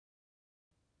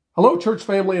Hello, church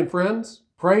family and friends.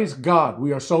 Praise God.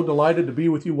 We are so delighted to be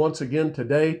with you once again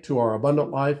today to our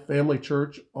Abundant Life Family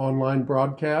Church online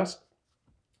broadcast.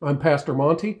 I'm Pastor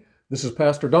Monty. This is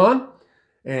Pastor Don.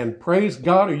 And praise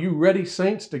God. Are you ready,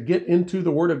 saints, to get into the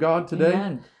Word of God today?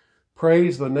 Amen.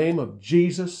 Praise the name of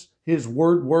Jesus. His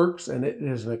Word works, and it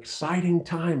is an exciting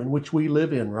time in which we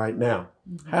live in right now.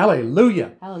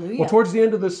 Hallelujah. Hallelujah. Well, towards the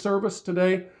end of this service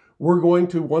today, we're going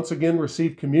to once again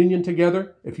receive communion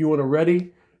together. If you want to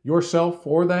ready yourself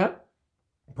for that,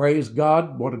 praise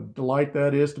God. What a delight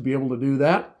that is to be able to do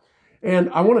that. And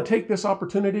I want to take this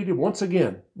opportunity to once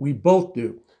again, we both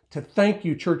do, to thank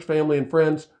you, church family and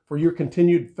friends, for your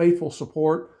continued faithful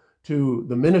support to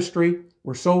the ministry.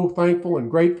 We're so thankful and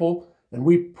grateful, and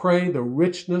we pray the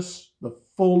richness, the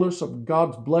fullness of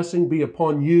God's blessing be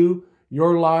upon you,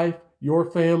 your life,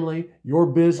 your family, your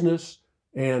business,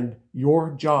 and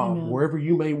your job, Amen. wherever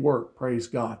you may work. Praise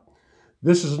God.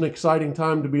 This is an exciting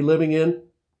time to be living in,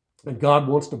 and God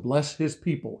wants to bless His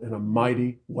people in a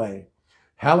mighty way.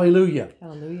 Hallelujah.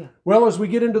 Hallelujah. Well, as we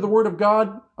get into the Word of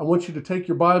God, I want you to take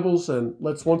your Bibles and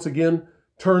let's once again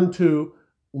turn to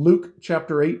Luke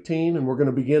chapter 18, and we're going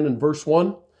to begin in verse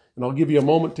 1, and I'll give you a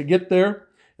moment to get there.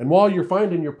 And while you're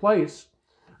finding your place,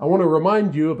 I want to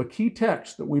remind you of a key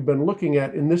text that we've been looking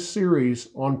at in this series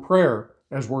on prayer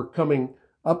as we're coming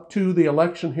up to the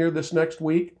election here this next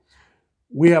week.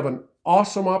 We have an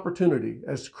awesome opportunity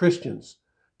as Christians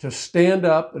to stand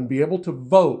up and be able to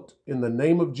vote in the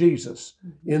name of Jesus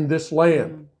in this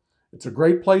land. It's a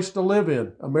great place to live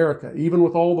in, America. Even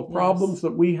with all the problems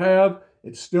that we have,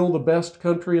 it's still the best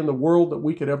country in the world that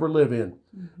we could ever live in.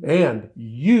 And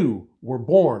you were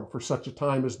born for such a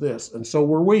time as this, and so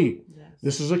were we.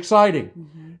 This is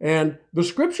exciting. And the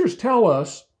scriptures tell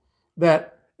us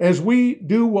that as we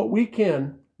do what we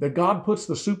can, that God puts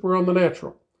the super on the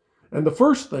natural. And the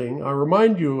first thing I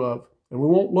remind you of, and we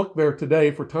won't look there today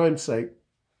for time's sake,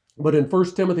 but in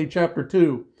 1 Timothy chapter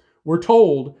 2, we're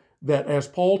told that as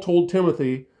Paul told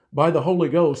Timothy by the Holy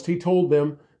Ghost, he told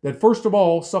them that first of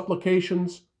all,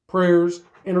 supplications, prayers,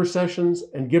 intercessions,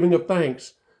 and giving of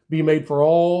thanks be made for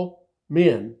all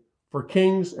men, for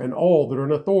kings and all that are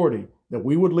in authority, that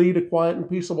we would lead a quiet and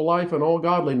peaceable life in all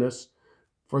godliness.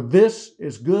 For this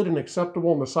is good and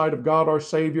acceptable in the sight of God our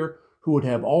Savior, who would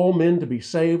have all men to be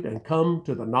saved and come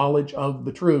to the knowledge of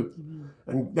the truth.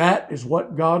 And that is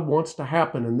what God wants to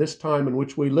happen in this time in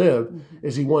which we live,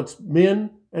 is He wants men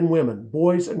and women,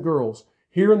 boys and girls,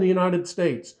 here in the United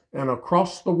States and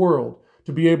across the world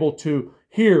to be able to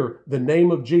hear the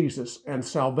name of Jesus and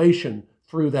salvation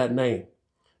through that name.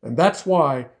 And that's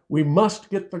why we must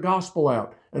get the gospel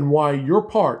out, and why your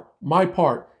part, my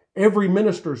part, every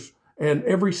minister's and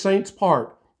every saint's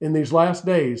part in these last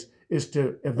days is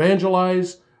to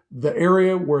evangelize the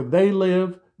area where they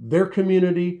live, their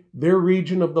community, their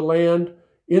region of the land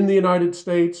in the United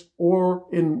States or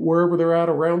in wherever they're at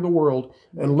around the world,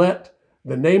 and let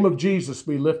the name of Jesus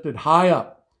be lifted high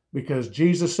up, because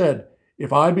Jesus said,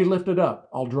 if I be lifted up,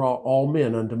 I'll draw all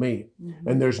men unto me.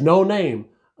 And there's no name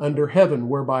under heaven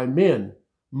whereby men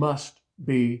must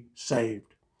be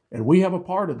saved. And we have a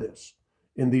part of this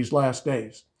in these last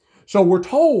days. So we're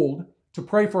told to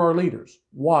pray for our leaders.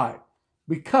 Why?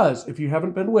 Because if you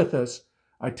haven't been with us,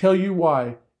 I tell you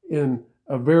why in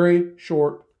a very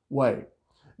short way.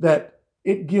 That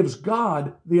it gives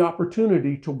God the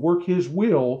opportunity to work His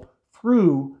will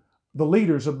through the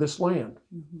leaders of this land.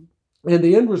 And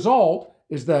the end result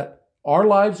is that our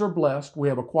lives are blessed. We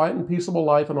have a quiet and peaceable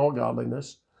life in all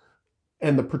godliness,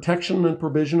 and the protection and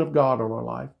provision of God on our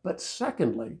life. But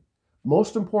secondly,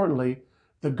 most importantly,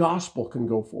 the gospel can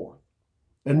go forth.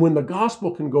 And when the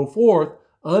gospel can go forth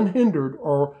unhindered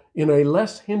or in a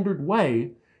less hindered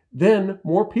way, then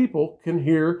more people can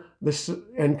hear this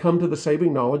and come to the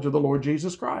saving knowledge of the Lord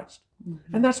Jesus Christ.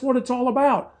 And that's what it's all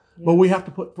about. But we have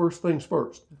to put first things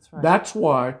first. That's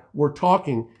why we're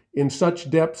talking in such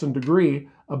depths and degree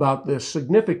about the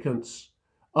significance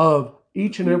of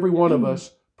each and every one of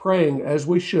us praying as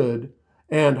we should,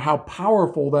 and how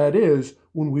powerful that is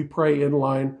when we pray in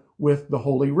line with the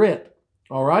Holy Writ.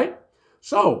 All right?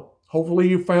 So, hopefully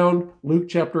you found Luke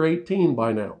chapter 18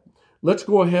 by now. Let's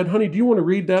go ahead. Honey, do you want to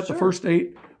read that, the first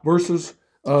 8 verses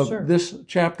of this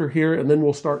chapter here, and then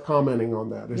we'll start commenting on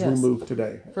that as we move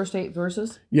today. First 8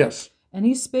 verses? Yes. And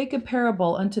he spake a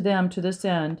parable unto them to this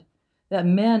end, that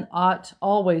men ought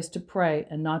always to pray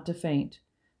and not to faint,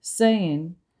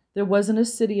 saying, there was in a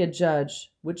city a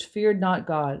judge, which feared not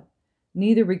God,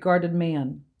 neither regarded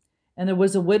man. And there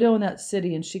was a widow in that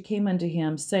city, and she came unto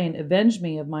him, saying, avenge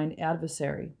me of mine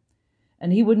adversary.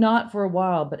 And he would not for a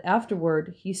while, but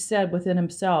afterward he said within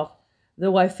himself,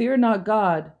 though I fear not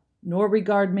God, nor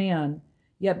regard man,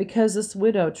 Yet because this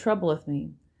widow troubleth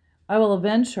me, I will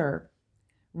avenge her,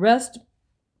 lest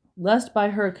by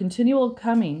her continual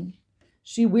coming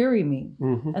she weary me.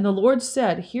 Mm-hmm. And the Lord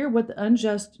said, Hear what the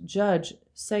unjust judge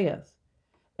saith.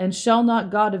 And shall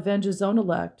not God avenge his own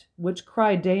elect, which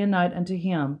cry day and night unto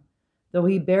him, though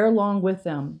he bear long with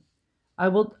them?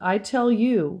 I tell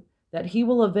you that he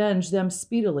will avenge them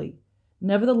speedily.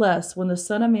 Nevertheless, when the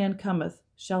Son of Man cometh,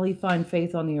 shall he find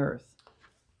faith on the earth?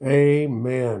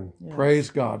 Amen. Yes. Praise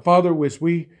God. Father, as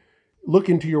we look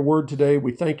into your word today,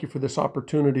 we thank you for this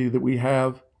opportunity that we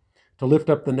have to lift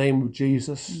up the name of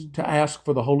Jesus, to ask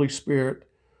for the Holy Spirit,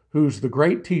 who's the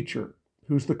great teacher,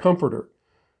 who's the comforter,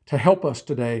 to help us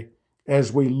today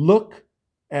as we look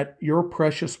at your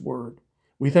precious word.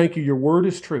 We thank you, your word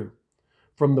is true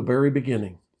from the very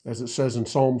beginning, as it says in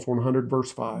Psalms 100,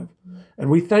 verse 5. And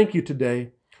we thank you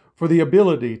today for the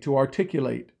ability to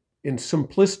articulate in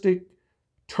simplistic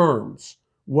terms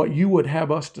what you would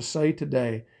have us to say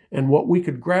today and what we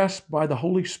could grasp by the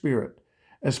Holy Spirit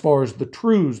as far as the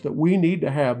truths that we need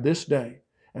to have this day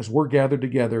as we're gathered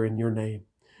together in your name.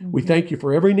 We thank you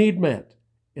for every need met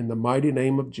in the mighty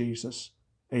name of Jesus.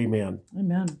 Amen.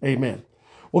 Amen. Amen.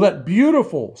 Well, that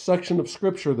beautiful section of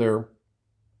Scripture there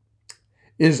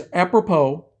is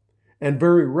apropos and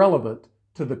very relevant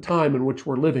to the time in which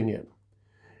we're living in.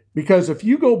 Because if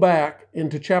you go back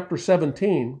into chapter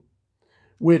 17,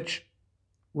 which,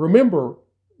 remember,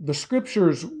 the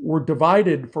Scriptures were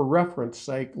divided for reference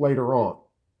sake later on.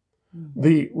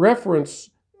 The references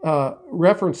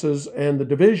and the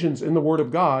divisions in the Word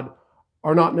of God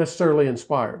are not necessarily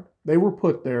inspired. They were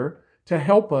put there to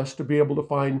help us to be able to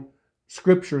find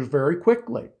Scriptures very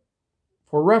quickly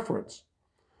for reference.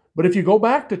 But if you go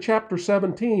back to chapter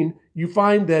 17, you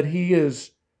find that he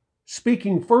is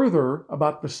speaking further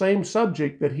about the same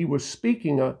subject that he was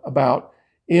speaking about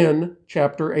in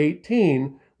chapter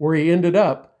 18, where he ended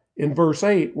up in verse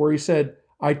 8, where he said,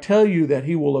 I tell you that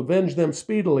he will avenge them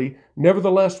speedily.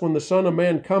 Nevertheless, when the Son of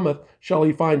Man cometh, shall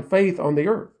he find faith on the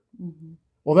earth? Mm-hmm.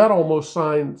 Well, that almost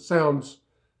sounds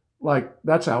like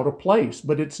that's out of place,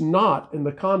 but it's not in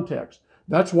the context.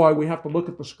 That's why we have to look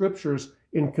at the Scriptures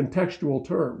in contextual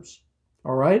terms.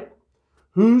 All right?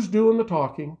 Who's doing the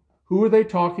talking? Who are they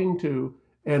talking to?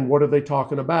 And what are they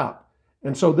talking about?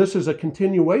 And so this is a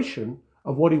continuation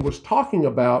of what he was talking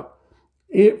about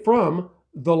from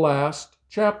the last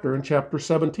chapter, in chapter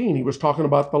 17. He was talking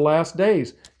about the last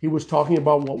days. He was talking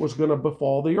about what was going to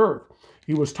befall the earth.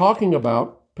 He was talking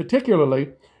about, particularly,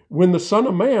 when the Son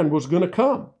of Man was going to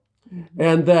come,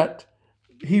 and that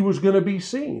he was going to be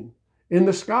seen in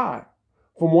the sky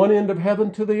from one end of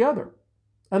heaven to the other.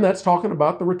 And that's talking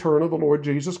about the return of the Lord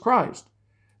Jesus Christ.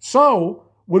 So,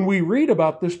 when we read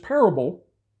about this parable,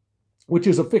 which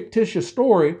is a fictitious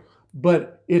story,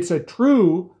 but it's a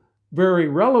true, very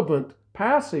relevant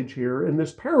passage here in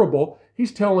this parable,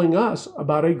 he's telling us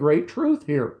about a great truth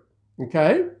here,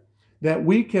 okay? That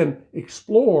we can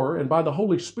explore and by the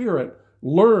Holy Spirit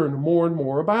learn more and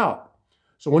more about.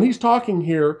 So when he's talking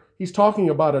here, he's talking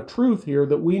about a truth here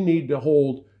that we need to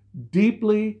hold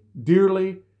deeply,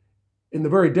 dearly, in the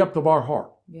very depth of our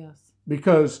heart. Yes.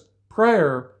 Because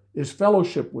prayer is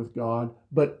fellowship with God,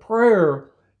 but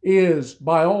prayer is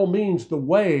by all means the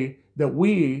way that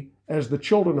we, as the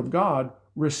children of God,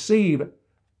 receive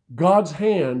God's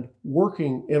hand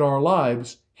working in our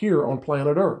lives here on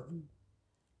planet Earth.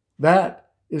 That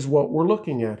is what we're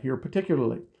looking at here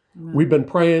particularly. Amen. We've been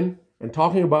praying and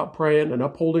talking about praying and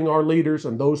upholding our leaders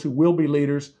and those who will be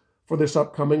leaders for this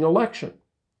upcoming election.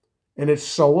 And it's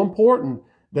so important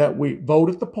that we vote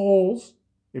at the polls.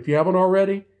 If you haven't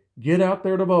already, get out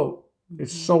there to vote.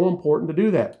 It's so important to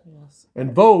do that. Yes.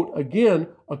 And vote, again,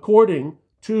 according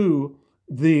to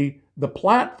the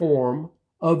platform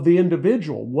of the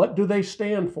individual. What do they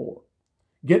stand for?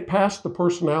 Get past the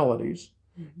personalities.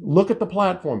 Look at the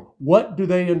platform. What do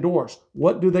they endorse?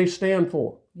 What do they stand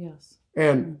for? Yes.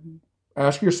 And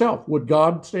ask yourself, would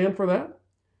God stand for that?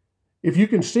 If you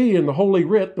can see in the Holy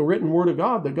Writ, the written Word of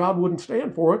God, that God wouldn't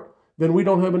stand for it, then we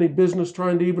don't have any business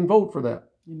trying to even vote for that.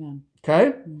 Amen.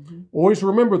 Okay? Always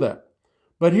remember that.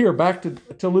 But here, back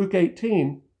to Luke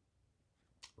 18,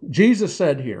 Jesus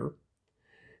said here,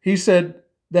 he said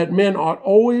that men ought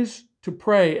always to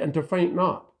pray and to faint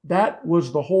not. That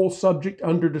was the whole subject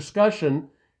under discussion,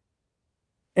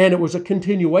 and it was a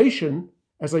continuation,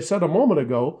 as I said a moment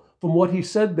ago, from what he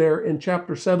said there in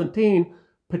chapter 17,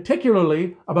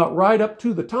 particularly about right up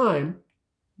to the time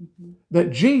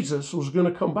that Jesus was going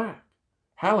to come back.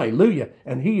 Hallelujah.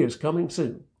 And he is coming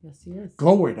soon. Yes, he is.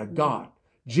 Glory to God.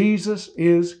 Jesus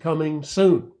is coming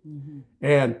soon.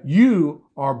 And you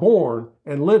are born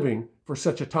and living for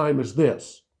such a time as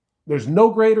this. There's no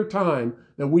greater time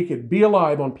that we could be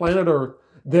alive on planet Earth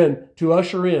than to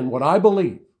usher in what I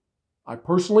believe. I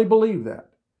personally believe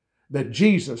that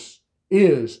Jesus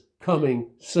is coming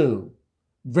soon,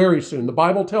 very soon. The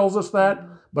Bible tells us that,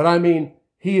 but I mean,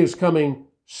 he is coming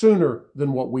sooner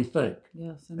than what we think.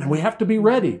 Yes, and we have to be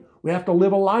ready. We have to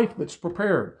live a life that's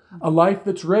prepared, a life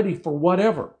that's ready for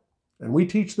whatever. And we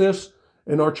teach this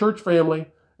in our church family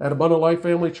at Abundant Life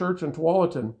Family Church in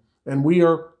Tualatin. And we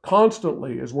are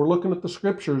constantly, as we're looking at the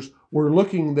scriptures, we're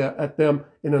looking at them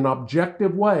in an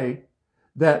objective way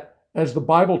that, as the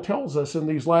Bible tells us in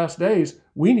these last days,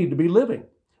 we need to be living.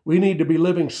 We need to be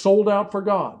living sold out for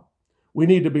God. We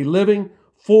need to be living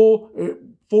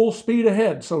full speed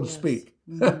ahead, so to speak.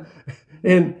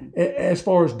 And as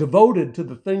far as devoted to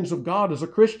the things of God as a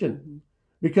Christian,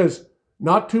 because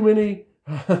not too many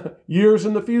years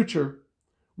in the future,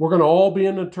 we're going to all be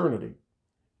in eternity.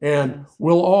 And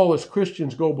we'll all, as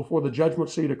Christians, go before the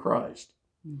judgment seat of Christ.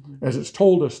 As it's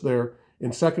told us there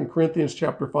in 2 Corinthians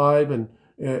chapter 5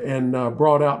 and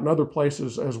brought out in other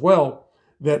places as well,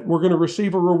 that we're going to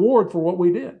receive a reward for what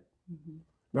we did.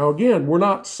 Now again, we're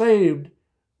not saved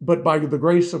but by the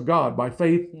grace of God, by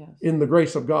faith in the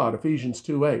grace of God, Ephesians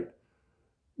 2:8.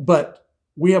 But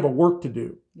we have a work to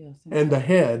do. And the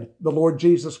head, the Lord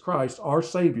Jesus Christ, our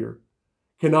Savior,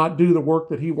 cannot do the work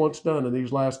that he wants done in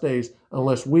these last days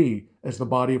unless we, as the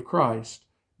body of Christ,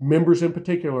 members in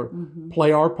particular,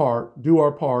 play our part, do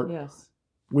our part.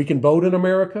 We can vote in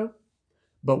America,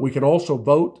 but we can also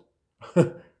vote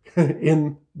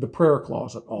in the prayer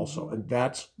closet also. And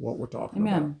that's what we're talking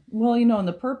about. Well, in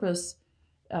the purpose,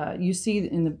 you see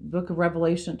in the book of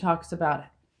Revelation, it talks about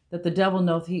that the devil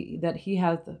knows that he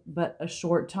has but a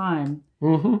short time.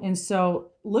 And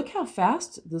so look how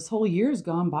fast this whole year's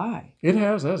gone by. It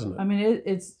has, hasn't it? I mean,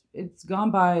 it's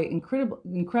gone by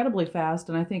incredibly fast,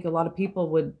 and I think a lot of people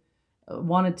would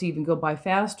want it to even go by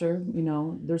faster.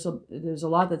 There's a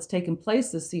lot that's taken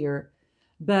place this year.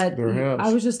 But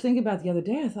I was just thinking about the other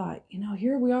day, I thought,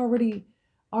 here we already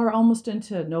are almost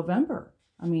into November.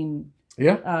 I mean,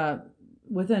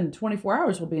 within 24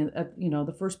 hours we'll be at,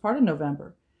 the first part of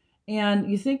November.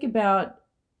 And you think about,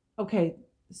 okay,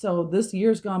 so this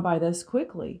year's gone by this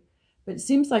quickly, but it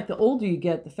seems like the older you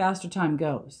get, the faster time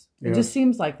goes. It just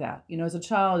seems like that. As a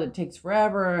child, it takes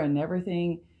forever and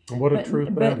everything. What a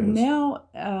truth that is. But now,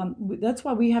 that's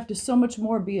why we have to so much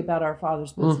more be about our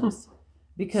Father's business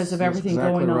because of everything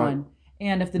going on.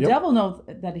 And if the devil knows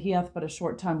that he hath but a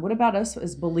short time, what about us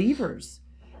as believers?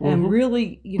 And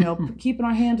really, keeping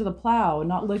our hand to the plow and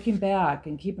not looking back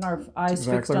and keeping our eyes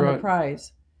fixed on the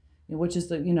prize, which is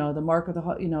the mark of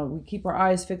the, we keep our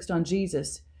eyes fixed on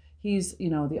Jesus. He's,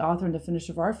 the author and the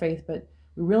finisher of our faith, but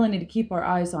we really need to keep our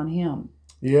eyes on him.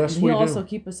 Yes, and he'll also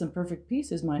keep us in perfect peace,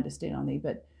 his mind to stay on thee.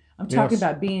 But I'm talking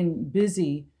about being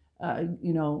busy,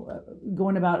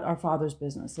 going about our Father's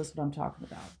business. That's what I'm talking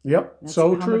about. Yep, that's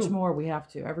so how true. Much more we have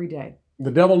to every day.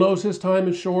 The devil knows his time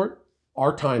is short.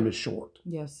 Our time is short.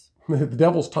 Yes. The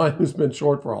devil's time has been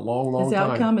short for a long, long time.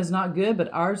 His outcome is not good,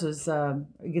 but ours is,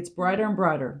 it gets brighter and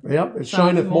brighter. Yep, it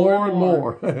shineth more and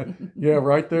more. Yeah,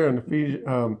 right there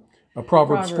in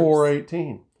Proverbs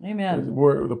 4:18. Amen.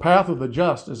 Where the path of the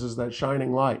just is that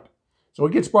shining light. So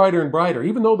it gets brighter and brighter.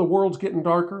 Even though the world's getting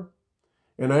darker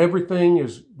and everything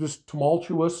is just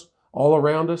tumultuous all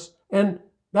around us. And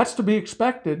that's to be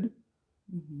expected,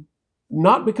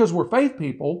 not because we're faith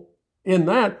people in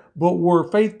that, but we're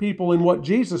faith people in what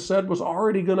Jesus said was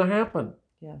already going to happen.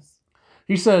 Yes.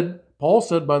 He said, Paul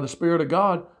said by the Spirit of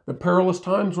God, that perilous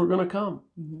times were going to come.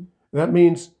 That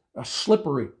means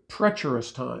slippery,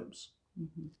 treacherous times.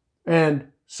 And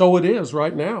so it is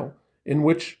right now in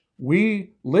which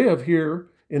we live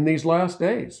here in these last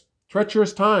days.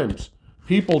 Treacherous times,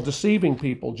 people deceiving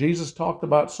people. Jesus talked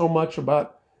about so much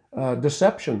about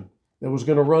deception that was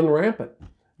going to run rampant.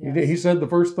 Yes. He said the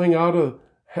first thing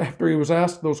after he was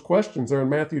asked those questions there in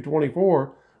Matthew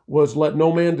 24 was, let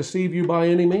no man deceive you by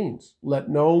any means. Let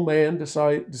no man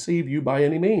deceive you by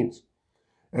any means.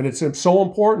 And it's so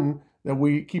important that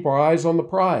we keep our eyes on the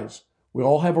prize. We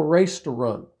all have a race to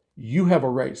run. You have a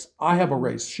race. I have a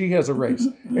race. She has a race.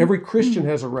 Every Christian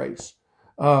has a race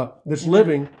that's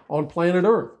living on planet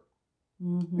Earth.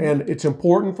 And it's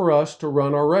important for us to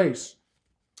run our race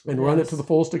and run it to the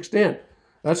fullest extent.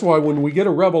 That's why when we get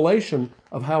a revelation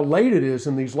of how late it is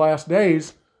in these last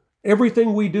days,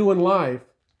 everything we do in life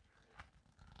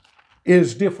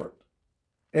is different.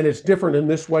 And it's different in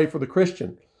this way for the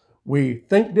Christian. We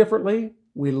think differently,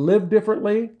 we live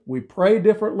differently, we pray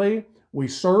differently, we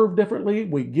serve differently,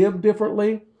 we give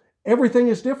differently. Everything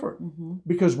is different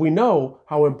because we know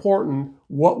how important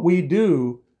what we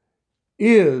do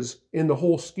is in the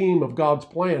whole scheme of God's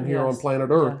plan here on Yes. planet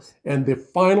Earth. Yes. And the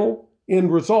final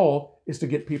end result is to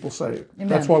get people saved. Amen.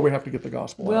 That's why we have to get the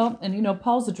gospel out. Well, and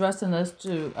Paul's addressing this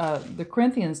to the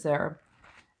Corinthians there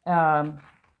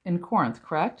in Corinth,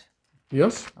 correct?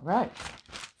 Yes? All right.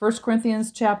 1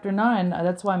 Corinthians chapter 9,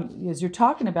 that's why as you're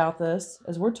talking about this,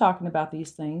 as we're talking about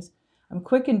these things, I'm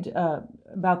quickened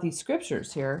about these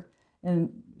scriptures here.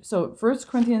 And so 1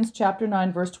 Corinthians chapter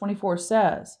 9, verse 24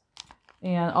 says,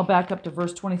 and I'll back up to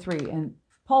verse 23, and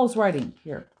Paul's writing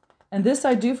here, "And this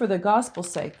I do for the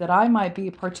gospel's sake, that I might be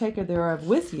a partaker thereof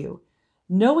with you,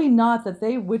 knowing not that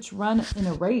they which run in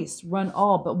a race run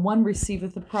all, but one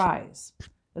receiveth the prize."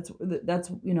 That's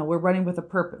we're running with a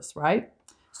purpose, right?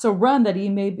 "So run that ye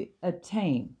may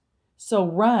obtain. So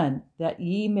run that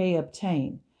ye may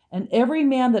obtain. And every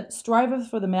man that striveth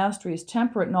for the mastery is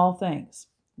temperate in all things."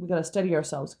 We got to study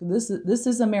ourselves. This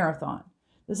is a marathon.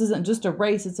 This isn't just a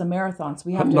race; it's a marathon. So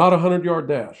we have to Not a 100-yard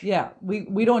dash. Yeah,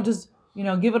 we don't just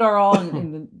give it our all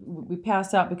and we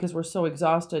pass out because we're so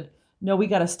exhausted. No, we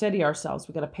got to steady ourselves.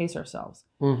 We got to pace ourselves.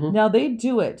 Mm-hmm. Now they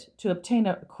do it to obtain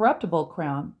a corruptible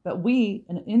crown, but we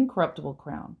an incorruptible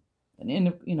crown.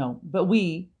 But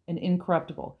we an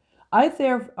incorruptible. I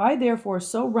therefore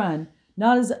so run,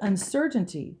 not as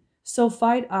uncertainty, so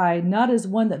fight I, not as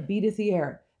one that beateth the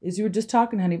air. As you were just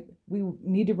talking, honey, we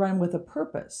need to run with a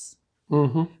purpose.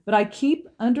 Mm-hmm. But I keep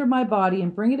under my body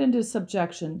and bring it into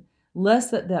subjection,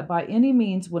 lest that by any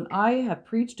means, when I have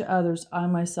preached to others, I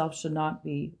myself should not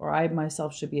be, or I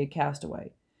myself should be a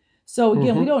castaway. So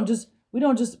again, we don't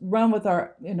just run with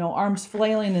our arms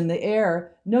flailing in the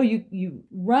air. No, you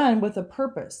run with a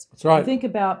purpose. That's right. You think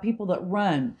about people that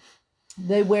run.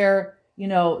 They wear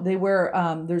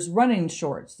there's running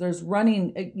shorts. There's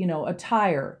running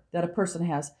attire that a person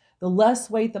has. The less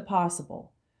weight the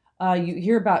possible. You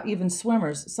hear about even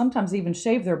swimmers, sometimes even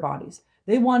shave their bodies.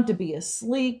 They want to be as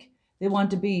sleek. They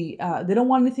want to be. They don't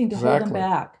want anything to hold them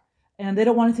back, and they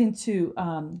don't want anything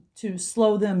to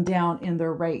slow them down in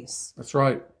their race. That's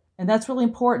right. And that's really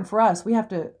important for us. We have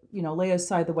to, lay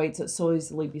aside the weights that so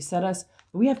easily beset us.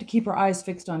 But we have to keep our eyes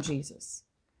fixed on Jesus.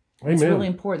 Amen. It's really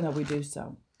important that we do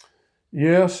so.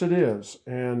 Yes, it is.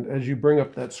 And as you bring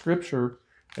up that scripture,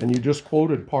 and you just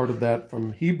quoted part of that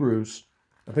from Hebrews,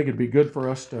 I think it'd be good for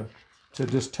us to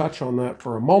just touch on that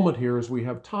for a moment here as we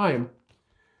have time,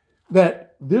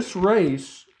 that this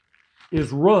race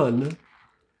is run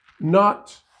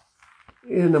not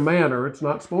in a manner, it's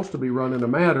not supposed to be run in a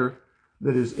manner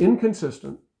that is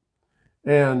inconsistent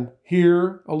and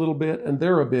here a little bit and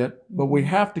there a bit, but we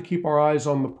have to keep our eyes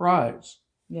on the prize.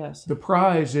 Yes. The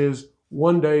prize is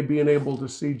one day being able to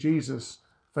see Jesus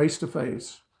face to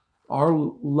face, our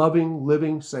loving,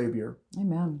 living Savior.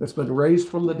 Amen. That's been raised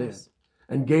from the dead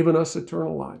and given us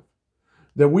eternal life.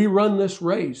 That we run this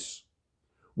race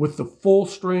with the full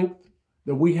strength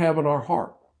that we have in our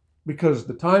heart, because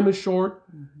the time is short.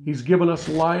 He's given us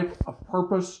life, a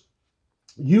purpose.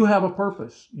 You have a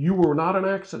purpose. You were not an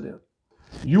accident.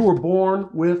 You were born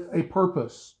with a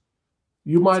purpose.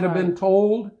 You might have been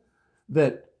told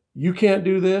that you can't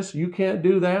do this, you can't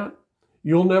do that,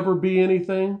 you'll never be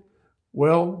anything.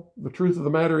 Well, the truth of the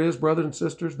matter is, brothers and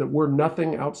sisters, that we're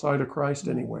nothing outside of Christ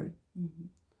anyway. Mm-hmm.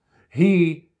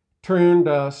 He turned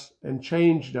us and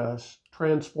changed us,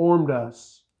 transformed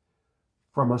us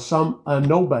from a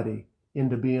nobody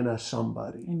into being a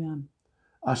somebody. Amen.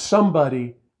 A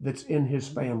somebody that's in his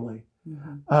family.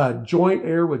 Mm-hmm. A joint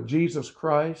heir with Jesus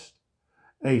Christ,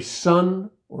 a son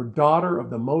or daughter of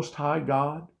the Most High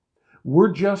God.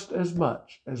 We're just as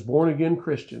much as born-again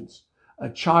Christians, a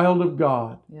child of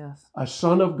God, yes, a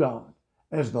son of God,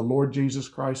 as the Lord Jesus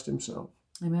Christ himself.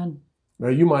 Amen. Now,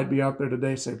 you might be out there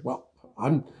today saying, well,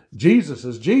 Jesus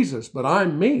is Jesus, but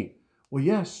I'm me. Well,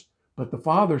 yes, but the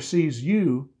Father sees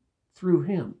you through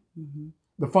him. Mm-hmm.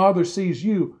 The Father sees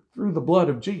you through the blood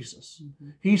of Jesus. Mm-hmm.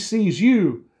 He sees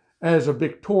you as a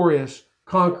victorious,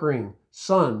 conquering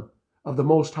son of the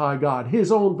Most High God,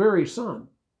 his own very son.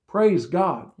 Praise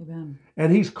God. Amen.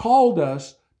 And he's called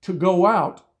us to go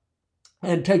out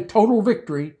and take total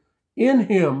victory in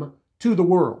him to the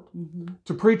world,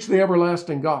 to preach the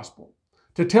everlasting gospel,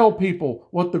 to tell people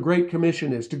what the Great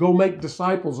Commission is, to go make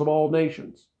disciples of all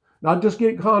nations. Not just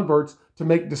get converts, to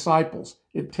make disciples.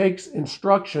 It takes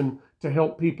instruction to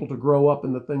help people to grow up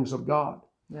in the things of God.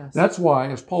 Yes. That's why,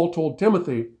 as Paul told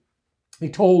Timothy, he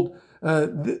told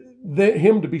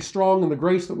him to be strong in the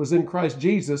grace that was in Christ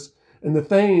Jesus, and the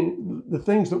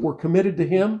things that were committed to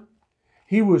him,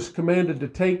 he was commanded to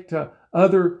take to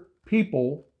other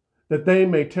people that they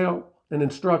may tell and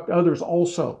instruct others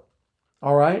also.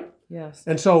 All right? Yes.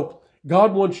 And so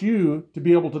God wants you to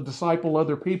be able to disciple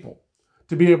other people,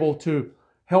 to be able to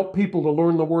help people to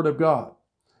learn the Word of God,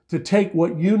 to take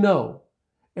what you know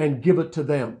and give it to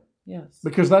them. Yes.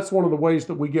 Because that's one of the ways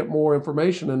that we get more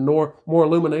information and more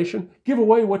illumination. Give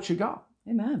away what you got.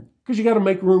 Amen. Because you got to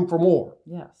make room for more.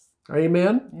 Yes.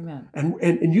 Amen? Amen.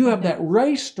 And you have that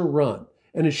race to run.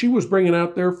 And as she was bringing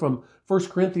out there from 1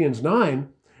 Corinthians 9,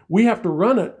 we have to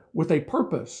run it with a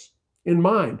purpose in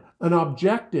mind, an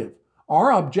objective.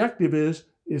 Our objective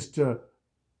is to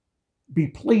be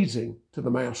pleasing to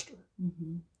the Master.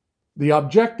 Mm-hmm. The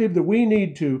objective that we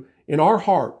need to, in our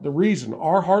heart, the reason,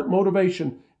 our heart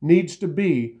motivation needs to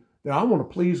be that I want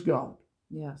to please God.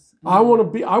 Yes. I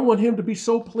want Him to be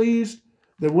so pleased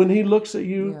that when He looks at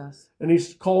you Yes. and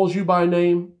He calls you by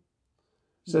name,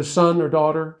 says son or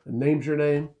daughter, and names your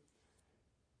name,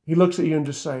 He looks at you and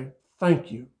just say,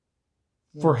 thank you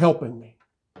for helping me.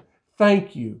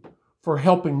 Thank you for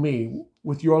helping me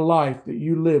with your life that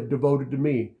you live devoted to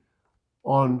me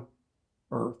on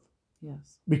earth.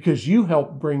 Yes. Because you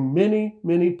help bring many,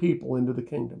 many people into the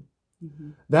kingdom.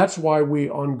 Mm-hmm. That's why we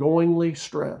ongoingly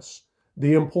stress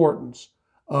the importance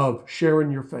of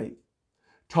sharing your faith,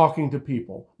 talking to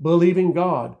people, believing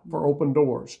God for open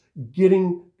doors,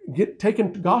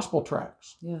 taking gospel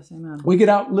tracts. Yes, amen. We get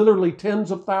out literally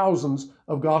tens of thousands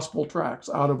of gospel tracts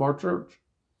out of our church.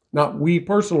 Not we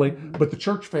personally, but the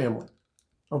church family.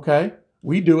 Okay?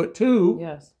 We do it too.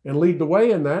 Yes. And lead the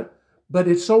way in that. But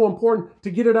it's so important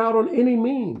to get it out on any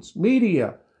means,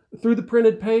 media, through the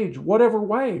printed page, whatever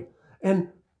way. And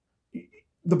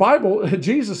the Bible,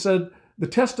 Jesus said, the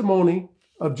testimony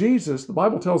of Jesus, the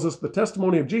Bible tells us the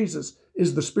testimony of Jesus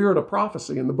is the spirit of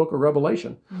prophecy in the book of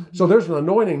Revelation. Mm-hmm. So there's an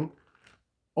anointing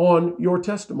on your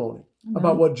testimony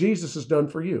about what Jesus has done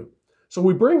for you. So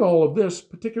we bring all of this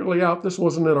particularly out. This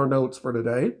wasn't in our notes for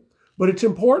today, but it's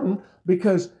important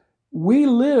because we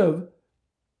live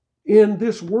in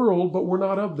this world, but we're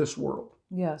not of this world.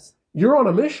 Yes. You're on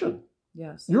a mission.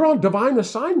 Yes. You're on divine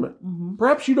assignment. Mm-hmm.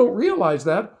 Perhaps you don't realize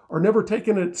that or never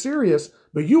taken it serious,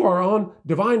 but you are on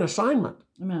divine assignment.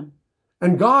 Amen.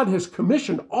 And God has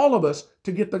commissioned all of us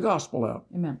to get the gospel out.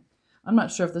 Amen. I'm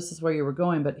not sure if this is where you were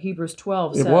going, but Hebrews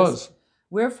 12 says, It was.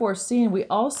 Wherefore, seeing we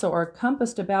also are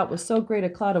compassed about with so great a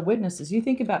cloud of witnesses. You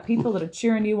think about people that are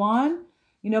cheering you on,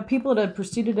 people that have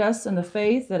preceded us in the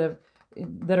faith, that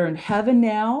are in heaven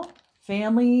now,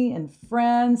 family and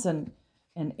friends and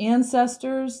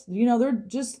ancestors.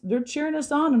 They're cheering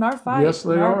us on in our fight. Yes,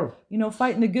 they are.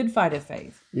 Fighting the good fight of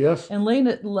faith. Yes. And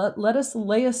let us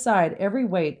lay aside every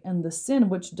weight and the sin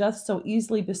which doth so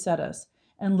easily beset us,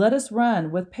 and let us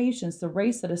run with patience the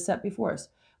race that is set before us.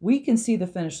 We can see the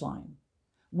finish line.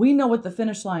 We know what the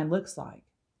finish line looks like.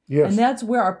 Yes. And that's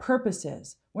where our purpose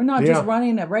is. We're not just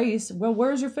running a race. Well,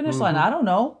 where's your finish line? I don't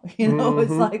know.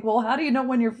 It's like, well, how do you know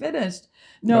when you're finished?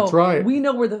 No, that's right. We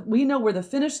know where the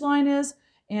finish line is.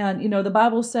 And, the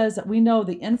Bible says that we know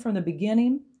the end from the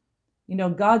beginning.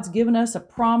 God's given us a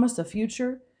promise, a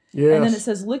future. Yes. And then it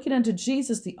says, looking unto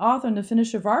Jesus, the author and the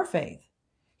finisher of our faith.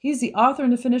 He's the author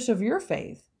and the finisher of your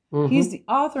faith. Mm-hmm. He's the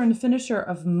author and the finisher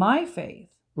of my faith.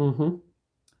 Mm-hmm.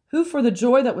 Who for the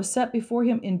joy that was set before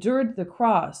him endured the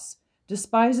cross,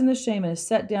 despising the shame, and is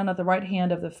set down at the right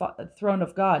hand of the throne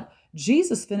of God.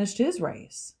 Jesus finished his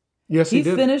race. Yes, he did.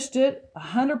 He finished it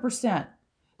 100%.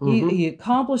 He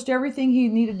accomplished everything he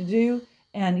needed to do.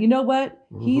 And you know what?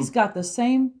 He's got the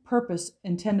same purpose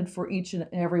intended for each and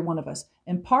every one of us.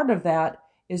 And part of that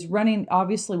is running,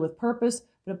 obviously, with purpose.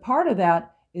 But a part of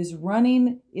that is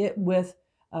running it with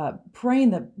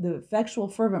praying the effectual,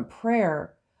 fervent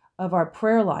prayer of our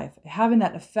prayer life. Having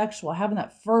that effectual, having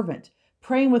that fervent,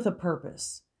 praying with a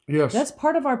purpose. Yes. That's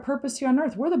part of our purpose here on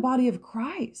earth. We're the body of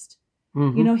Christ.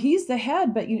 Mm-hmm. He's the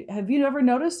head, but have you ever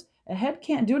noticed a head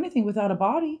can't do anything without a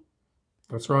body?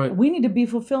 That's right. We need to be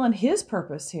fulfilling his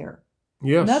purpose here.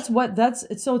 Yes.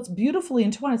 And so it's beautifully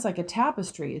entwined. It's like a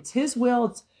tapestry. It's his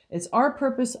will. It's our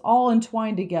purpose all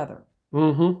entwined together.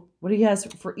 Mm-hmm. What he has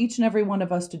for each and every one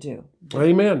of us to do.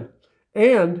 Amen.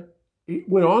 And it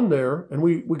went on there, and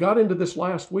we got into this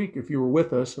last week if you were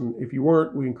with us, and if you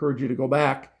weren't, we encourage you to go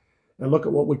back and look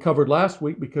at what we covered last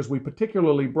week, because we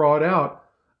particularly brought out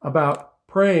about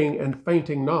praying and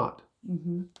fainting not.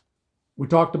 Mm-hmm. We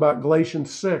talked about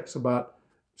Galatians 6, about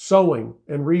sowing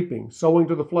and reaping, sowing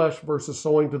to the flesh versus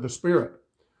sowing to the spirit.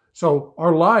 So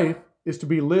our life is to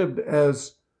be lived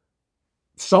as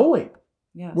sowing.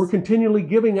 Yes. We're continually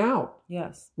giving out.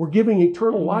 Yes. We're giving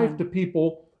eternal life to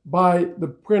people by the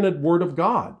printed word of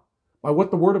God, by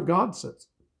what the word of God says.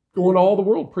 Go into all the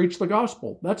world, preach the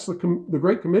gospel. That's the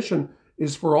Great Commission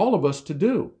is for all of us to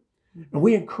do. Mm-hmm. And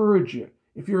we encourage you,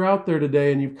 if you're out there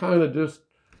today and you've kind of just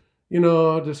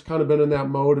kind of been in that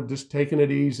mode of just taking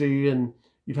it easy, and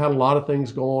you've had a lot of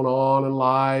things going on in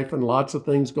life and lots of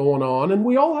things going on, and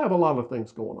we all have a lot of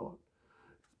things going on.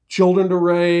 Children to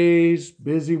raise,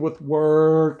 busy with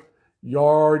work,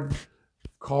 yard,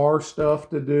 car stuff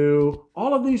to do,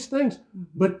 all of these things.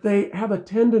 But they have a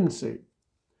tendency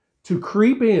to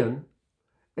creep in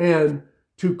and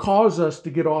to cause us to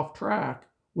get off track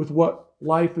with what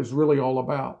life is really all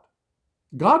about.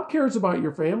 God cares about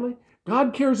your family.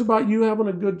 God cares about you having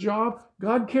a good job.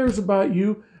 God cares about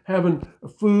you having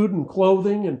food and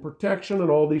clothing and protection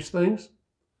and all these things.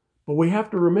 But we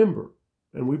have to remember,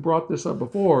 and we brought this up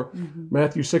before,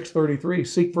 Matthew 6:33,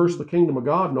 seek first the kingdom of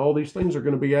God and all these things are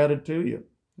going to be added to you.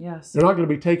 Yes. They're not going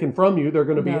to be taken from you. They're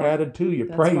going to be added to you.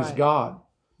 Praise right. God.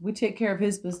 We take care of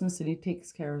his business and he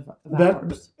takes care of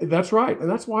ours. That's right. And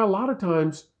that's why a lot of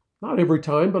times, not every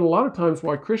time, but a lot of times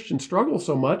why Christians struggle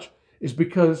so much is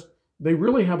because they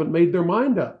really haven't made their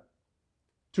mind up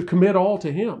to commit all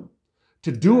to him,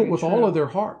 to do it with all of their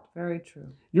heart. Very true.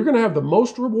 You're going to have the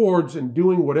most rewards in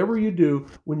doing whatever you do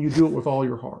when you do it with all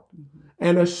your heart.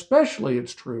 And especially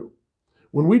it's true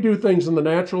when we do things in the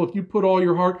natural. If you put all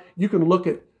your heart, you can look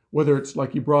at whether it's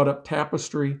like you brought up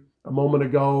tapestry a moment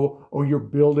ago, or you're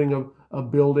building a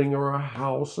building or a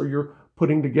house, or you're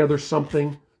putting together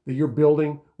something that you're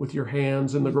building with your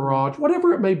hands in the garage,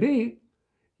 whatever it may be.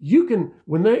 You can,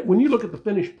 when you look at the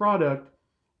finished product,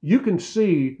 you can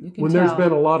see when there's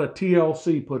been a lot of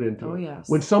TLC put into it. Yes.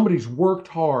 When somebody's worked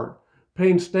hard,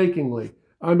 painstakingly.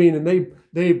 I mean, and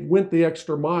they went the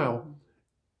extra mile.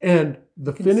 And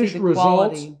the finished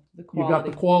results, you got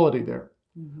the quality there.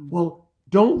 Well,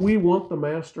 don't we want the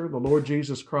Master, the Lord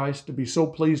Jesus Christ, to be so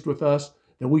pleased with us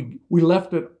that we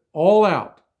left it all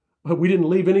out? We didn't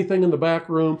leave anything in the back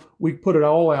room. We put it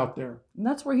all out there. And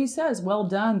that's where he says, well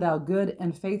done, thou good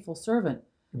and faithful servant.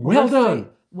 Well done.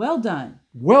 Well done.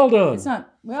 Well done. It's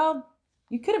not, well,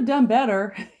 you could have done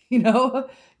better. You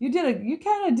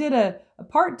kind of did a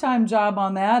part-time job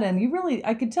on that. And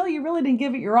I could tell you really didn't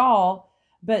give it your all,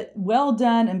 but well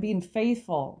done and being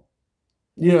faithful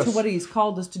to what he's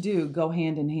called us to do go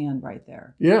hand in hand right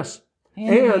there. Yes.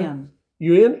 Hand in hand.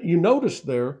 You notice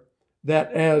there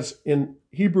that as in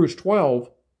Hebrews 12,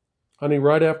 honey,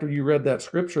 right after you read that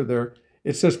scripture there,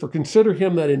 it says, for consider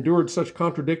him that endured such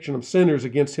contradiction of sinners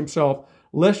against himself,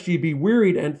 lest ye be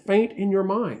wearied and faint in your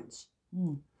minds.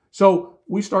 So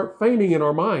we start fainting in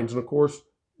our minds. And of course,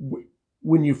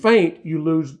 when you faint, you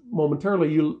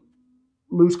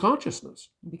lose consciousness.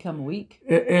 You become weak.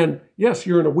 And yes,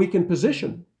 you're in a weakened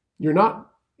position. You're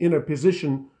not in a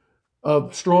position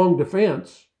of strong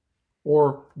defense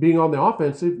or being on the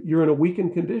offensive. You're in a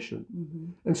weakened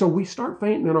condition. And so we start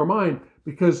fainting in our mind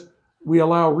because we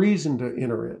allow reason to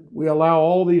enter in. We allow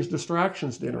all these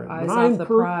distractions to enter in. Eyes off the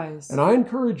prize. And I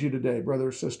encourage you today, brother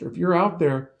or sister, if you're out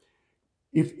there,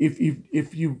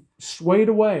 if you've swayed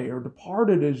away or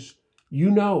departed as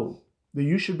you know that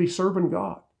you should be serving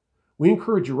God, we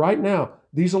encourage you right now.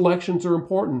 These elections are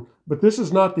important, but this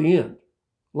is not the end.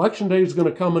 Election day is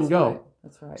going to come and go.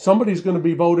 That's right. Somebody's going to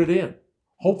be voted in.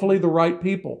 Hopefully the right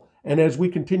people. And as we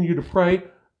continue to pray,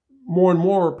 more and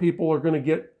more people are going to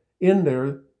get in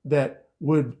there that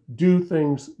would do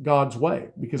things God's way.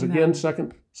 Because again,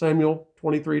 2 Samuel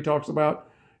 23 talks about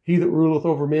he that ruleth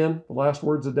over men, the last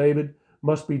words of David,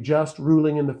 must be just,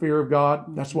 ruling in the fear of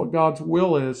God. That's what God's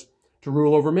will is, to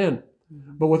rule over men.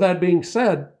 But with that being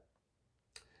said,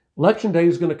 election day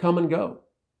is going to come and go,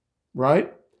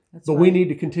 right? But we need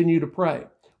to continue to pray.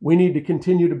 We need to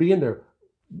continue to be in there.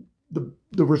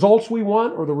 The results we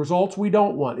want or the results we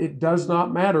don't want, it does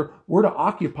not matter. We're to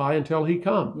occupy until he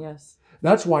comes. Yes.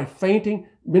 That's why fainting,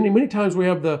 many times we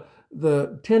have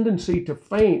the tendency to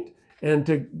faint and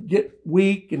to get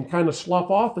weak and kind of slough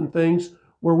off in things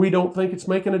where we don't think it's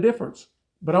making a difference.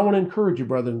 But I want to encourage you,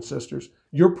 brothers and sisters,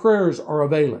 your prayers are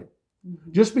availing.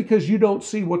 Just because you don't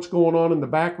see what's going on in the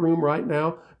back room right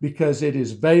now, because it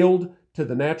is veiled to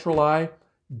the natural eye,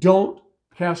 don't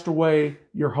cast away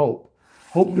your hope.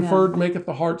 Hope deferred maketh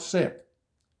the heart sick.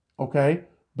 Okay?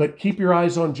 But keep your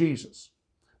eyes on Jesus,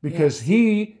 because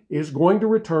he is going to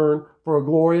return for a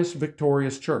glorious,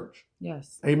 victorious church.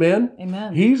 Yes. Amen?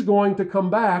 Amen. He's going to come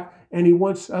back, and he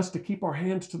wants us to keep our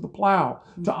hands to the plow,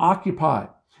 to occupy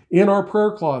in our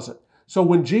prayer closet. So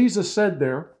when Jesus said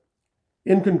there,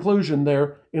 in conclusion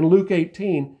there, in Luke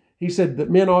 18, he said that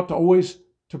men ought to always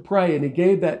to pray, and he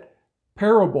gave that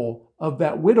parable of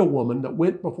that widow woman that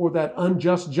went before that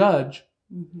unjust judge.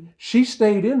 She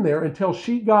stayed in there until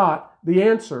she got the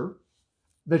answer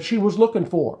that she was looking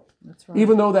for. That's right.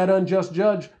 Even though that unjust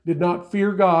judge did not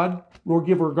fear God nor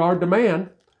give regard to man,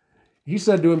 he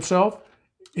said to himself,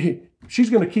 she's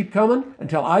going to keep coming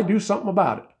until I do something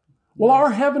about it. Well, our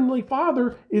Yes. Heavenly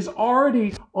Father is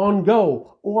already on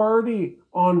go, already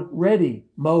on ready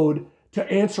mode to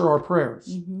answer our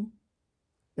prayers. Mm-hmm.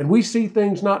 And we see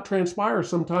things not transpire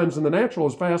sometimes in the natural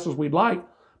as fast as we'd like,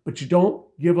 but you don't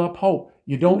give up hope.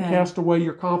 You don't Amen. cast away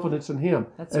your confidence in Him.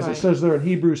 That's As right. it says there in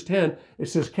Hebrews 10, it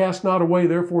says, cast not away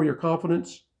therefore your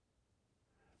confidence,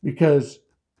 because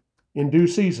in due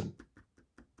season,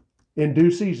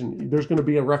 there's going to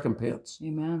be a recompense.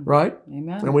 Amen. Right?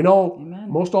 Amen. And we know,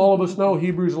 Amen. most all of us know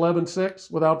Hebrews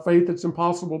 11:6, without faith it's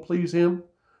impossible to please Him.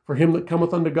 For him that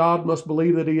cometh unto God must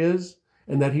believe that He is,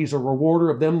 and that He's a rewarder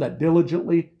of them that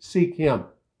diligently seek Him.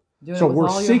 Do it So with we're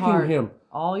all your seeking heart. Him.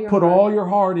 All your Put heart. all your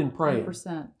heart in praying.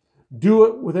 100%. Do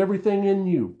it with everything in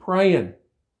you. Praying,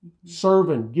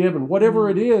 serving, giving, whatever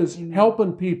it is, Amen.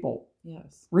 helping people,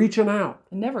 Yes. reaching out.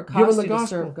 It never Giving costs the you to gospel.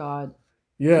 serve God.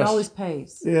 Yes. It always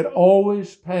pays. It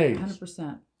always pays.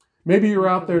 100%. Maybe you're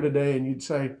out there today and you'd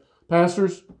say,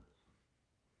 pastors,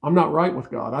 I'm not right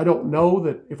with God. I don't know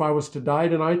that if I was to die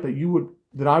tonight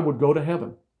that I would go to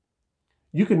heaven.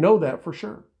 You can know that for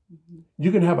sure.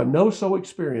 You can have a know-so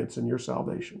experience in your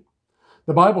salvation.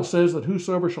 The Bible says that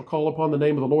whosoever shall call upon the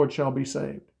name of the Lord shall be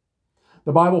saved.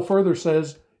 The Bible further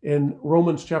says in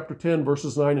Romans chapter 10,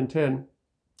 verses 9 and 10,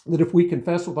 that if we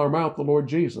confess with our mouth the Lord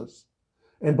Jesus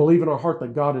and believe in our heart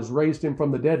that God has raised Him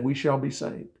from the dead, we shall be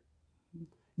saved.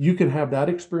 You can have that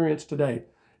experience today.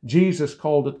 Jesus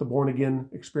called it the born-again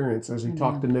experience as He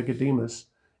talked to Nicodemus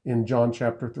in John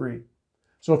chapter 3.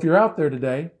 So if you're out there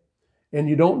today and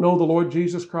you don't know the Lord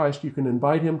Jesus Christ, you can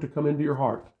invite Him to come into your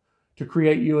heart, to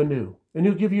create you anew. And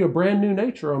He'll give you a brand new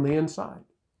nature on the inside.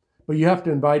 But you have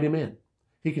to invite Him in.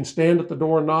 He can stand at the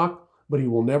door and knock, but He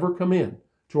will never come in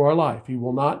to our life. He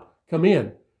will not come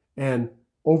in and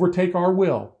overtake our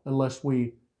will unless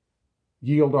we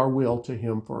yield our will to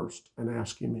Him first and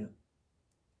ask Him in.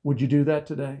 Would you do that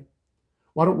today?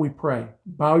 Why don't we pray?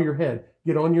 Bow your head.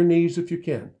 Get on your knees if you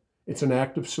can. It's an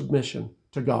act of submission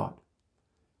to God.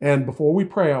 And before we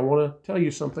pray, I want to tell you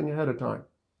something ahead of time.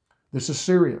 This is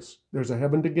serious. There's a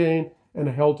heaven to gain and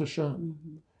a hell to shun.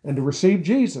 And to receive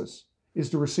Jesus is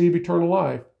to receive eternal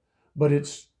life. But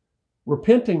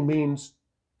repenting means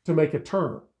to make a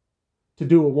turn, to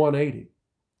do a 180,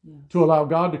 to allow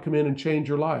God to come in and change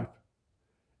your life.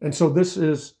 And so this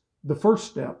is the first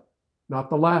step, not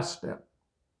the last step.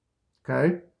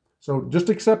 Okay? So just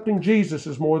accepting Jesus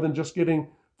is more than just getting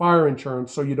fire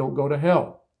insurance so you don't go to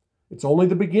hell. It's only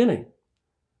the beginning.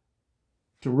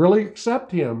 To really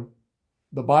accept Him,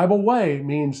 the Bible way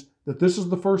means that this is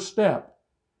the first step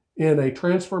in a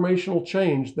transformational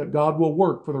change that God will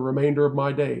work for the remainder of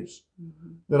my days.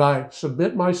 That I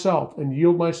submit myself and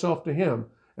yield myself to Him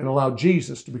and allow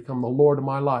Jesus to become the Lord of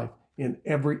my life in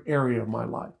every area of my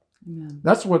life. Amen.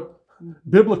 That's what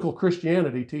biblical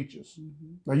Christianity teaches.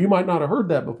 Now, you might not have heard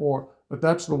that before, but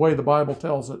that's the way the Bible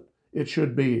tells it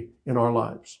should be in our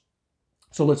lives.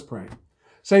 So let's pray.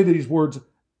 Say these words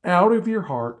out of your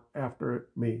heart after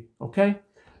me, okay?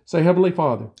 Say, Heavenly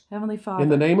Father, Heavenly Father, in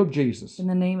the name of Jesus, in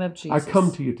the name of Jesus, I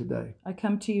come to you today I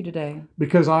come to you today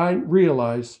because I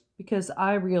realize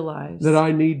that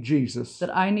I need Jesus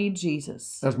I need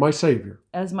Jesus as my Savior.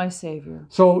 as my Savior.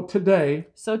 So today,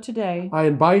 I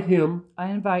invite Him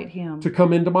invite Him to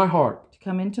come into my heart. to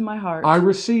come into my heart. I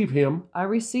receive Him I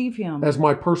receive Him as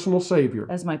my personal Savior.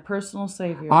 as my personal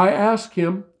Savior. I ask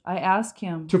Him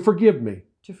to forgive me,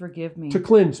 forgive me, to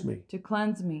cleanse me, to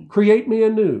cleanse me, create me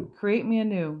anew create me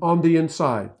anew on the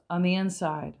inside. on the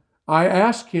inside. I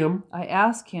ask Him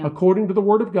According to the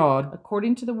Word of God,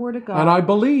 to the Word of God, and I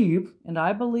believe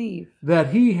that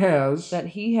He has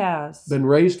He has been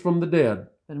raised from the dead.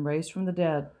 been raised from the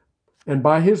dead, And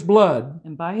by His blood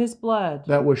and by His blood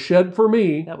that was shed for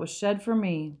me,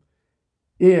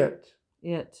 it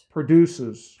it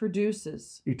produces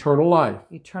produces eternal life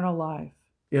eternal life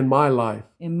in my life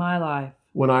in my life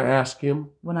when I ask Him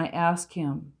when I ask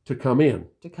Him to come in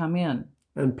to come in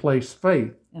and place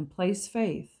faith and place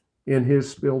faith in His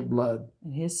spilled blood.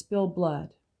 in His spilled blood.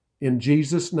 In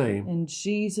Jesus' name, In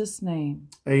Jesus' name,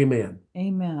 amen.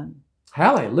 amen.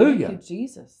 Hallelujah. Thank you,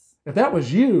 Jesus. If that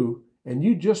was you and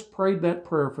you just prayed that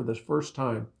prayer for the first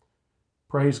time,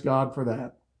 praise God for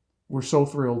that. We're so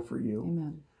thrilled for you.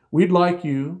 Amen. We'd like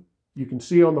you can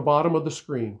see on the bottom of the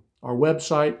screen, our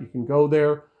website. You can go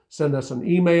there, send us an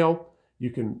email. You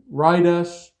can write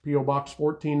us, P.O. Box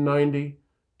 1490,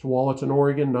 Tualatin,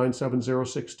 Oregon,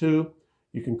 97062.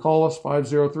 You can call us,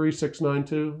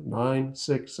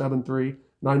 503-692-9673.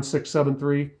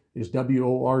 9673 is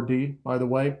WORD, by the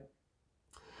way.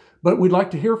 But we'd like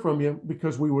to hear from you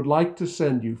because we would like to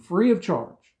send you, free of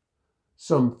charge,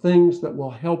 some things that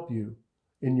will help you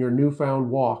in your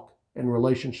newfound walk and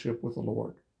relationship with the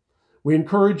Lord. We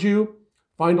encourage you,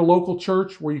 find a local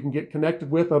church where you can get connected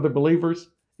with other believers.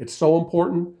 It's so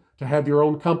important to have your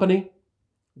own company,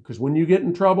 because when you get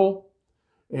in trouble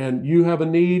and you have a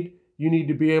need, you need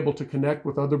to be able to connect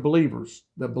with other believers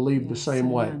that believe the same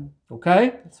way.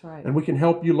 Okay? That's right. And we can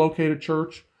help you locate a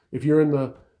church. If you're in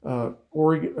the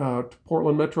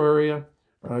Portland metro area,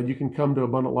 you can come to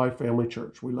Abundant Life Family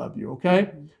Church. We love you,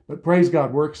 okay? But praise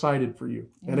God, we're excited for you.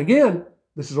 And again,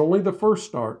 this is only the first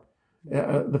start,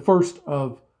 the first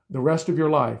of the rest of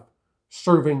your life,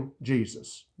 serving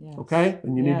Jesus, okay?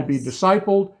 And you need to be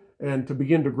discipled and to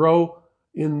begin to grow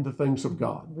in the things of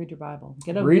God. Read your Bible.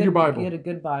 Read your Bible. Get a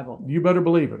good Bible. You better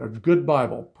believe it, a good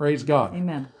Bible. Praise God.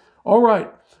 Amen. All right.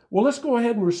 Well, let's go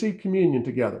ahead and receive communion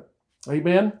together.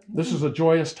 Amen. This is a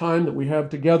joyous time that we have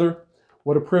together.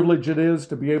 What a privilege it is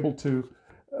to be able to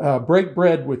break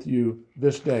bread with you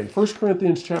this day. 1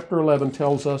 Corinthians chapter 11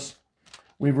 tells us,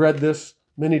 we've read this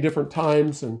many different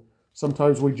times, and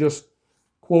sometimes we just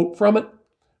quote from it,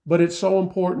 but it's so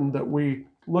important that we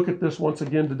look at this once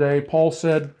again today. Paul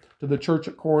said to the church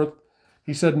at Corinth,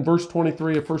 he said in verse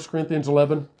 23 of 1 Corinthians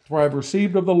 11, "For I have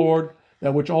received of the Lord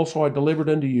that which also I delivered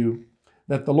unto you,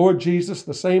 that the Lord Jesus,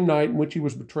 the same night in which he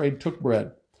was betrayed, took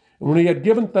bread. And when he had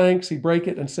given thanks, he brake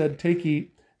it and said, Take,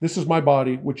 eat, this is my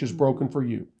body, which is broken for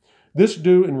you. This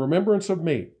do in remembrance of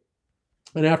me.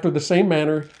 And after the same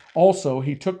manner also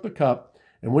he took the cup,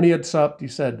 and when he had supped, he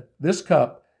said, This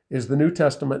cup is the New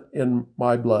Testament in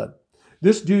my blood.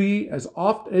 This do ye as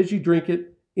oft as ye drink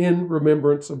it in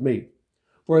remembrance of me.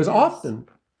 For as often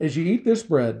as ye eat this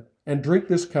bread and drink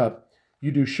this cup,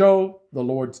 you do show the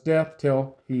Lord's death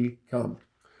till he come."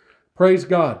 Praise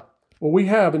God. Well, we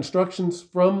have instructions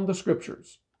from the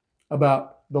Scriptures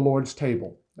about the Lord's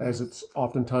table, as it's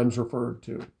oftentimes referred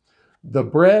to. The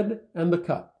bread and the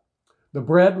cup. The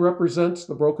bread represents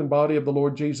the broken body of the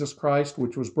Lord Jesus Christ,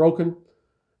 which was broken,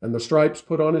 and the stripes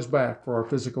put on his back for our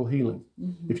physical healing.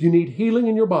 If you need healing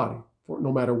in your body, for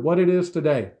no matter what it is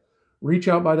today, reach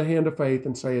out by the hand of faith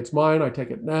and say, It's mine, I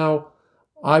take it now.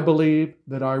 I believe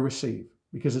that I receive,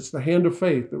 because it's the hand of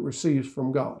faith that receives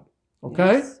from God.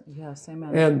 Okay? Yes,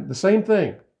 amen. And the same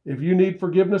thing, if you need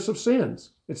forgiveness of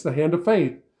sins, it's the hand of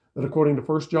faith that according to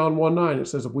 1 John 1:9, it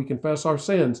says, if we confess our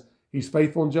sins, he's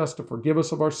faithful and just to forgive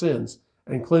us of our sins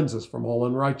and cleanse us from all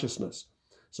unrighteousness.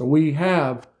 So we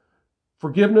have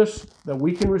forgiveness that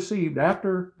we can receive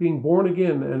after being born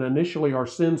again and initially our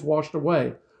sins washed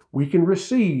away. We can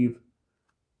receive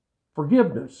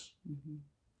forgiveness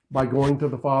by going to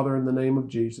the Father in the name of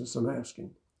Jesus and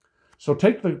asking. So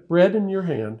take the bread in your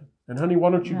hand, and honey,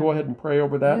 why don't you go ahead and pray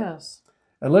over that? Yes.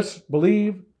 And let's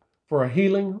believe for a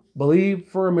healing, believe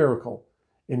for a miracle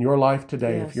in your life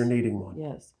today if you're needing one.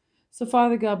 Yes. So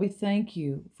Father God, we thank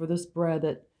you for this bread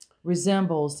that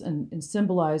resembles and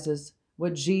symbolizes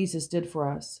what Jesus did for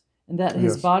us, and that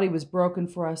his body was broken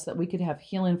for us, that we could have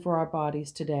healing for our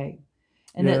bodies today.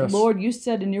 And that, Lord, you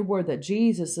said in your word that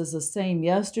Jesus is the same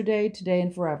yesterday, today,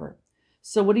 and forever.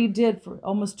 So what he did for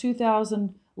almost a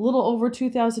little over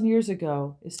 2,000 years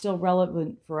ago is still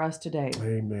relevant for us today.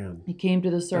 Amen. He came to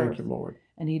this earth. Thank you, Lord.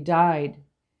 And he died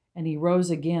and he rose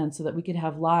again so that we could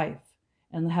have life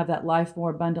and have that life more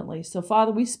abundantly. So,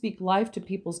 Father, we speak life to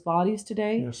people's bodies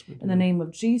today. Yes, we do. In the name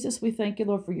of Jesus, we thank you,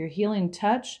 Lord, for your healing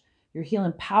touch, your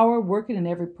healing power working in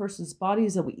every person's body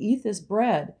as that we eat this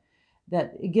bread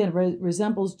that, again,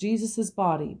 resembles Jesus's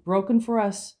body, broken for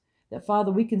us, that,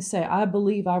 Father, we can say, I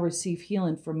believe I receive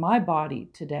healing for my body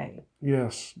today.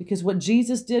 Yes. Because what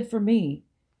Jesus did for me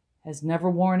has never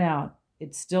worn out.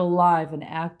 It's still alive and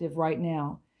active right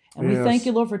now. And we thank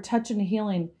you, Lord, for touching and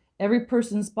healing every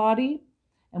person's body.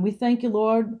 And we thank you,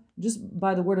 Lord, just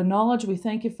by the word of knowledge, we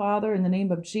thank you, Father, in the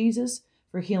name of Jesus,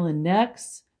 for healing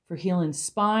necks, for healing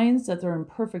spines, that they're in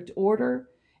perfect order.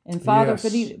 And Father, if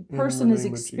any person has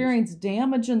experienced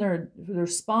damage in their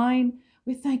spine,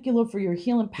 we thank you, Lord, for your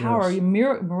healing power, your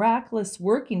miraculous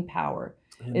working power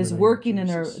is working in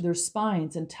their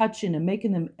spines and touching and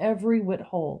making them every whit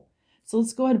whole. So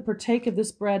let's go ahead and partake of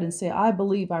this bread and say, I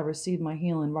believe I receive my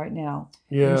healing right now.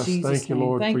 Yes, in Jesus' thank you, name.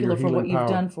 Lord, Thank for you, your Lord, for what healing power.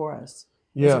 you've done for us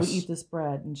Yes. as we eat this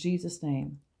bread. In Jesus'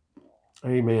 name.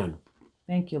 Amen.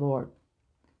 Thank you, Lord.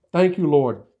 Thank you,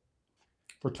 Lord,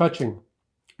 for touching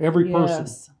every person.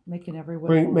 Making every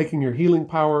whit whole. Making your healing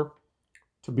power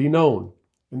to be known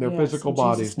in their physical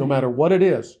bodies, no matter what it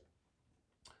is.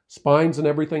 Spines and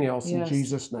everything else in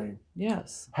Jesus' name.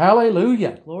 Yes.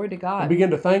 Hallelujah. Glory to God. And begin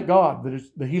to thank God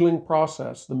that the healing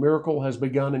process, the miracle has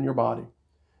begun in your body.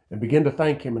 And begin to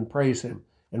thank him and praise him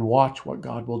and watch what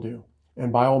God will do.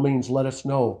 And by all means, let us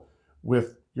know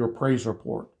with your praise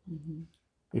report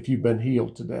if you've been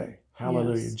healed today.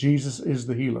 Hallelujah. Yes. Jesus is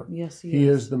the healer. Yes, He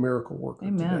is the miracle worker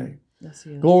today. Yes,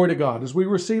 He is. Glory to God. As we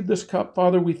receive this cup,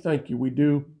 Father, we thank you. We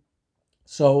do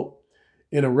so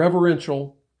in a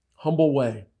reverential, humble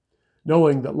way,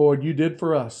 knowing that, Lord, you did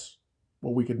for us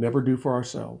what we could never do for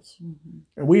ourselves. Mm-hmm.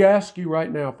 And we ask you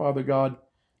right now, Father God,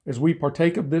 as we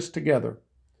partake of this together,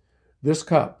 this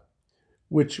cup,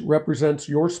 which represents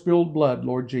your spilled blood,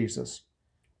 Lord Jesus,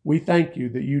 we thank you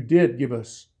that you did give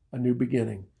us a new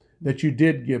beginning, that you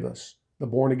did give us the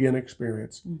born-again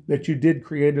experience, that you did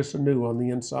create us anew on the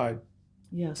inside.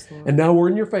 Yes, Lord. And now we're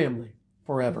in your family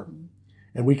forever, Mhm.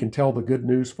 and we can tell the good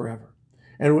news forever.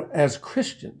 And as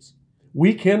Christians,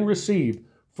 we can receive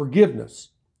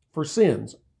forgiveness for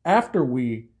sins after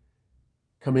we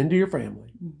come into your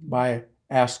family by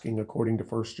asking according to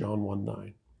 1 John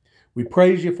 1:9. We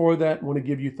praise you for that and want to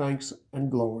give you thanks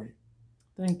and glory.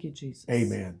 Thank you, Jesus.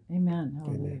 Amen. Amen.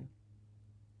 Hallelujah. Amen.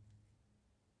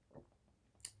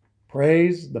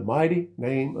 Praise the mighty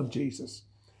name of Jesus.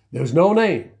 There's no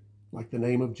name like the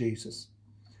name of Jesus.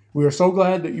 We are so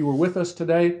glad that you were with us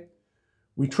today.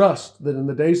 We trust that in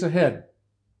the days ahead,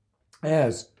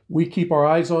 as we keep our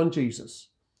eyes on Jesus,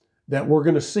 that we're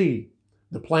going to see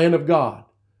the plan of God,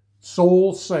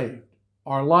 souls saved,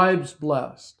 our lives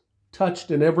blessed,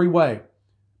 touched in every way,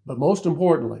 but most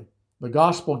importantly, the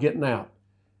gospel getting out.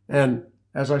 And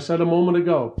as I said a moment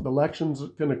ago, the election's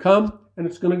going to come and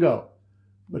it's going to go.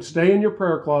 But stay in your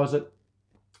prayer closet.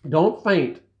 Don't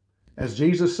faint. As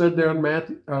Jesus said there in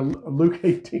Luke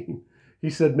 18, he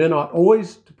said, men ought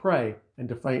always to pray and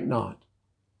to faint not.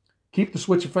 Keep the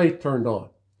switch of faith turned on.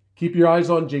 Keep your eyes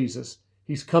on Jesus.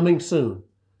 He's coming soon.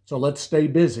 So let's stay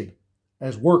busy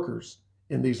as workers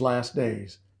in these last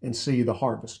days and see the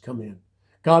harvest come in.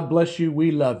 God bless you.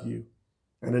 We love you.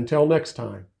 And until next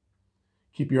time,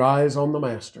 keep your eyes on the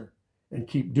Master and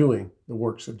keep doing the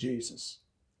works of Jesus.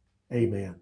 Amen.